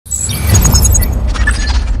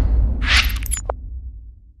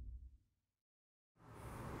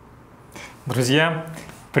Друзья,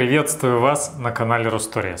 приветствую вас на канале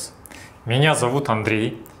Русторис. Меня зовут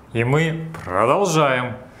Андрей, и мы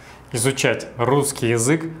продолжаем изучать русский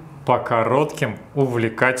язык по коротким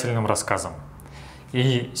увлекательным рассказам.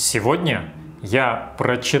 И сегодня я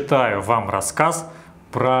прочитаю вам рассказ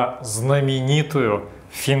про знаменитую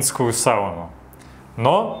финскую сауну.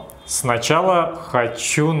 Но сначала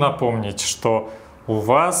хочу напомнить, что у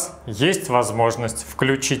вас есть возможность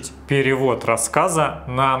включить перевод рассказа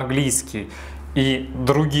на английский и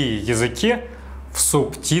другие языки в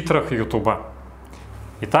субтитрах YouTube.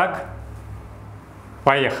 Итак,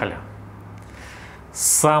 поехали!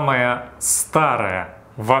 Самая старая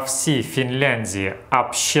во всей Финляндии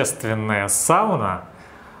общественная сауна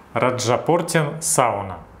Раджапортин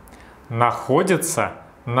Сауна находится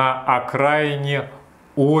на окраине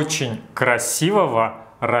очень красивого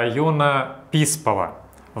района Pispala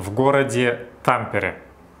в городе Тампере.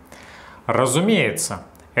 Разумеется,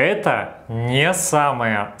 это не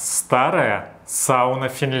самая старая сауна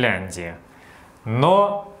Финляндии,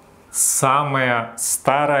 но самая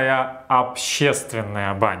старая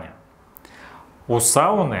общественная баня. У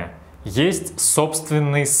сауны есть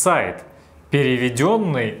собственный сайт,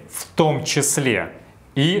 переведенный в том числе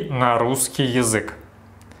и на русский язык.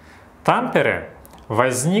 Тампере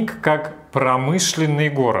возник как промышленный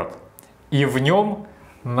город, и в нем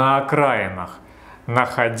на окраинах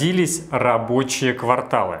находились рабочие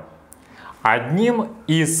кварталы. Одним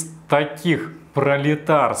из таких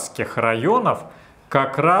пролетарских районов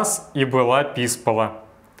как раз и была Pispala.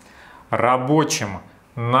 Рабочим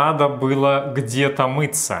надо было где-то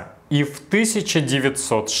мыться, и в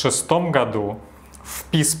 1906 году в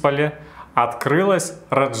Pispale открылась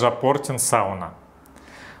Раджапортин Сауна.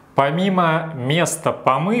 Помимо места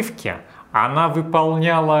помывки, она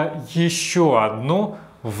выполняла еще одну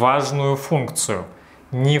важную функцию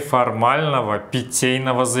 – неформального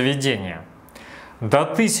питейного заведения. До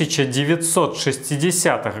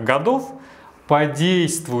 1960-х годов по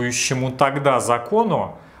действующему тогда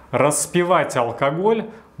закону распивать алкоголь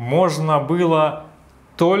можно было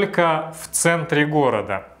только в центре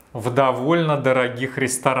города, в довольно дорогих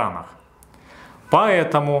ресторанах.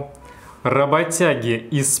 Поэтому работяги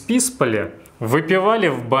из Pispale выпивали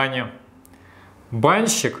в бане.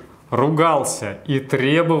 Банщик ругался и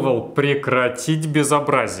требовал прекратить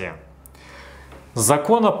безобразие.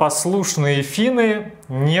 Законопослушные финны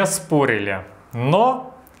не спорили,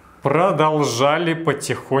 но продолжали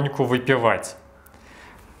потихоньку выпивать.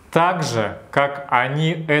 Так же, как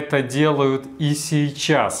они это делают и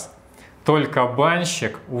сейчас, только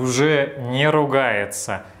банщик уже не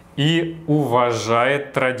ругается и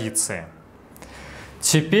уважает традиции.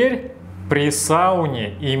 Теперь при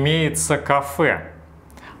сауне имеется кафе.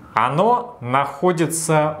 Оно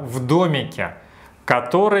находится в домике,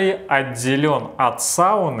 который отделен от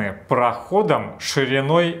сауны проходом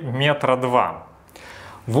шириной 1,2 метра.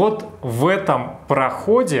 Вот в этом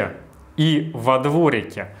проходе и во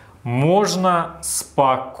дворике можно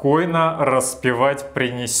спокойно распивать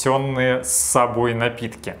принесенные с собой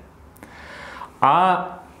напитки.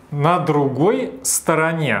 А на другой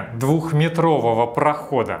стороне 2-метрового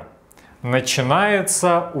прохода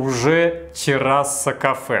начинается уже терраса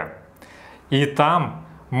кафе. И там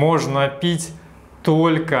можно пить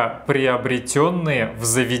только приобретенные в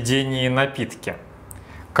заведении напитки,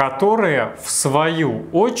 которые в свою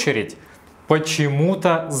очередь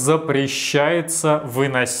почему-то запрещается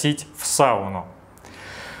выносить в сауну.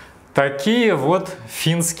 Такие вот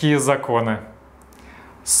финские законы.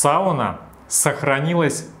 Сауна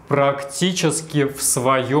сохранилась практически в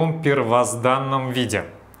своем первозданном виде.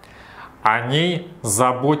 О ней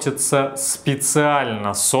заботится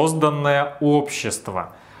специально созданное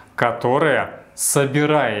общество, которое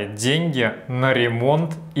собирает деньги на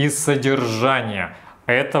ремонт и содержание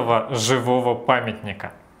этого живого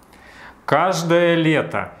памятника. Каждое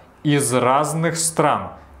лето из разных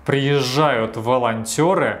стран приезжают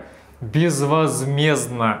волонтеры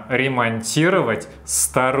безвозмездно ремонтировать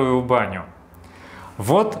старую баню.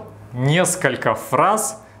 Вот несколько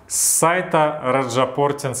фраз с сайта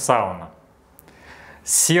Раджапортин Сауна.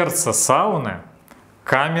 Сердце сауны –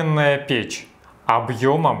 каменная печь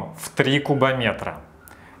объемом в 3 кубометра.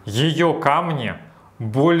 Ее камни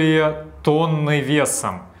более тонны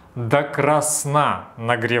весом до красна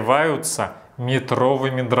нагреваются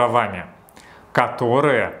метровыми дровами,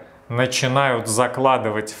 которые начинают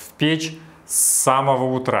закладывать в печь с самого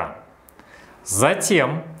утра.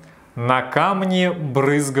 Затем на камни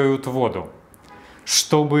брызгают воду,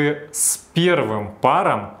 чтобы с первым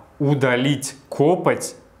паром удалить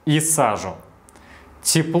копоть и сажу.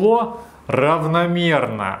 Тепло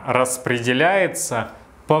равномерно распределяется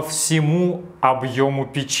по всему объему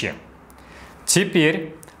печи.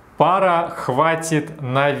 Теперь пара хватит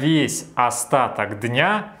на весь остаток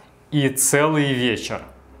дня и целый вечер.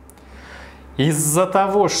 Из-за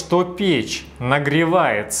того, что печь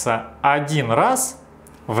нагревается один раз,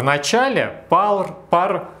 вначале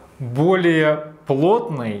пар более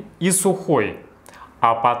плотный и сухой,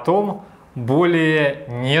 а потом более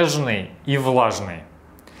нежный и влажный.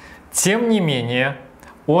 Тем не менее,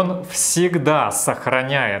 он всегда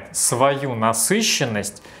сохраняет свою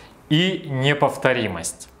насыщенность и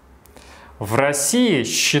неповторимость. В России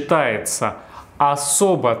считается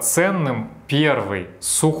особо ценным первый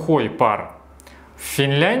сухой пар. В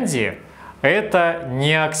Финляндии это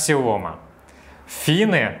не аксиома.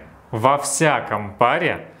 Финны во всяком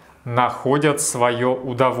паре находят свое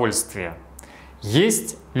удовольствие.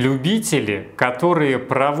 Есть любители, которые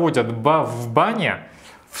проводят в бане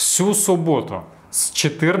всю субботу с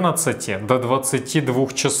 14 до 22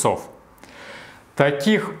 часов.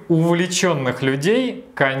 Таких увлеченных людей,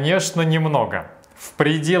 конечно, немного. В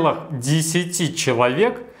пределах 10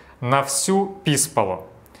 человек на всю Писпалу.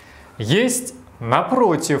 Есть,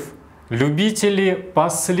 напротив, любители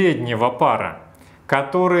последнего пара,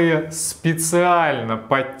 которые специально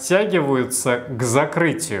подтягиваются к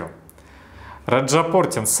закрытию.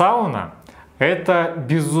 Раджапортин Сауна – это,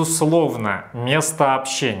 безусловно, место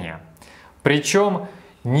общения. Причем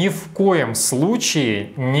ни в коем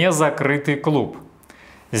случае не закрытый клуб.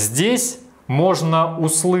 Здесь можно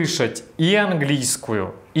услышать и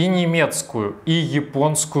английскую, и немецкую, и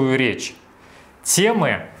японскую речь.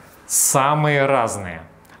 Темы самые разные.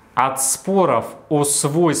 От споров о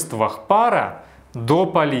свойствах пара до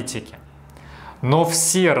политики. Но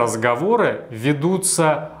все разговоры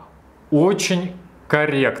ведутся очень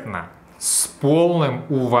корректно, с полным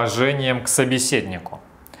уважением к собеседнику.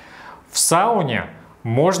 В сауне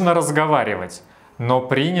можно разговаривать, но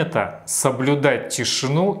принято соблюдать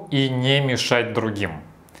тишину и не мешать другим.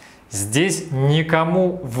 Здесь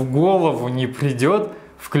никому в голову не придет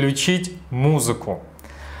включить музыку.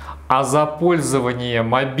 А за пользование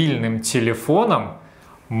мобильным телефоном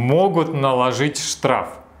могут наложить штраф.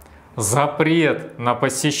 Запрет на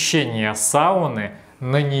посещение сауны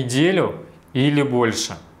на неделю или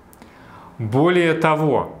больше. Более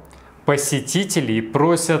того, посетителей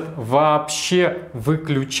просят вообще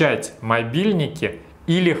выключать мобильники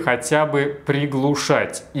или хотя бы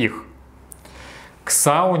приглушать их. К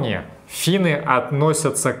сауне финны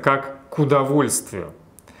относятся как к удовольствию.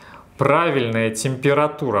 Правильная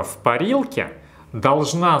температура в парилке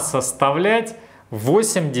должна составлять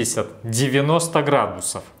 80-90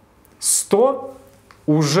 градусов. 100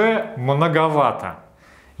 уже многовато.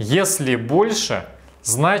 Если больше,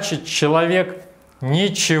 значит человек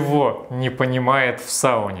ничего не понимает в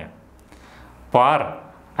сауне. Пар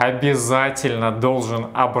обязательно должен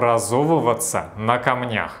образовываться на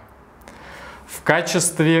камнях. В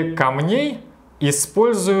качестве камней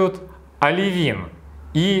используют оливин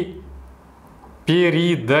и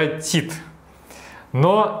перидотит,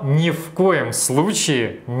 но ни в коем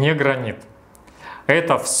случае не гранит.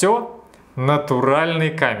 Это все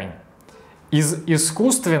натуральный камень. Из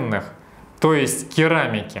искусственных, то есть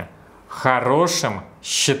керамики, хорошим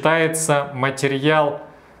считается материал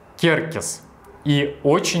керкис и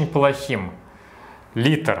очень плохим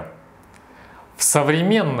литр. В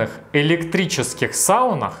современных электрических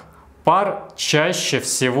саунах пар чаще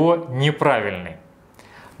всего неправильный.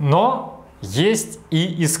 Но есть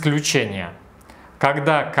и исключения,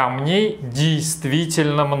 когда камней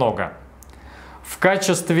действительно много. В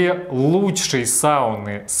качестве лучшей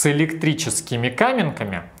сауны с электрическими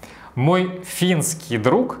каменками мой финский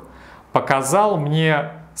друг показал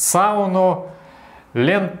мне сауну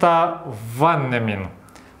Лентаваннамин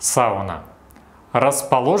сауна,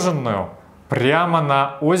 расположенную прямо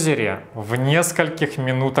на озере в нескольких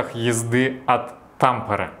минутах езды от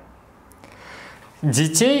Тампере.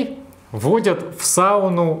 Детей водят в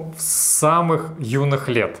сауну с самых юных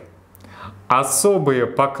лет. Особые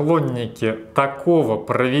поклонники такого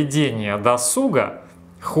проведения досуга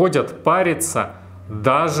ходят париться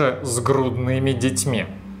даже с грудными детьми.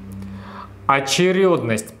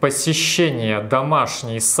 Очередность посещения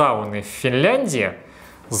домашней сауны в Финляндии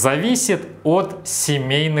зависит от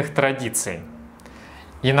семейных традиций.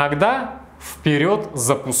 Иногда вперед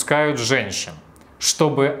запускают женщин,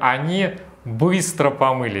 чтобы они быстро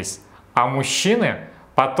помылись, а мужчины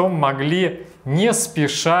потом могли не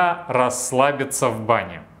спеша расслабиться в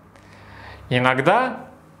бане. Иногда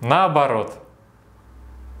наоборот.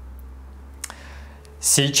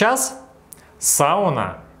 Сейчас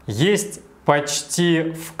сауна есть почти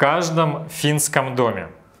в каждом финском доме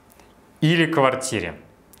или квартире.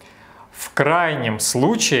 В крайнем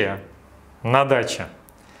случае на даче.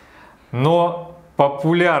 Но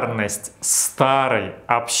популярность старой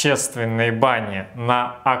общественной бани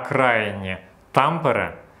на окраине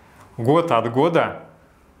Тампере год от года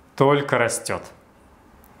только растет.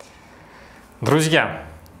 Друзья,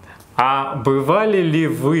 а бывали ли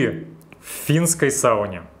вы в финской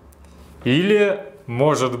сауне? Или,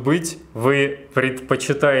 может быть, вы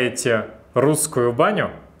предпочитаете русскую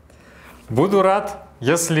баню? Буду рад,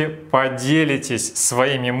 если поделитесь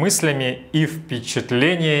своими мыслями и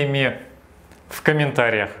впечатлениями в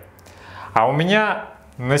комментариях. А у меня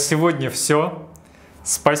на сегодня все.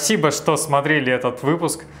 Спасибо, что смотрели этот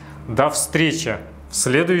выпуск. До встречи в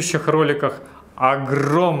следующих роликах.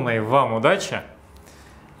 Огромной вам удачи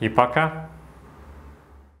и пока!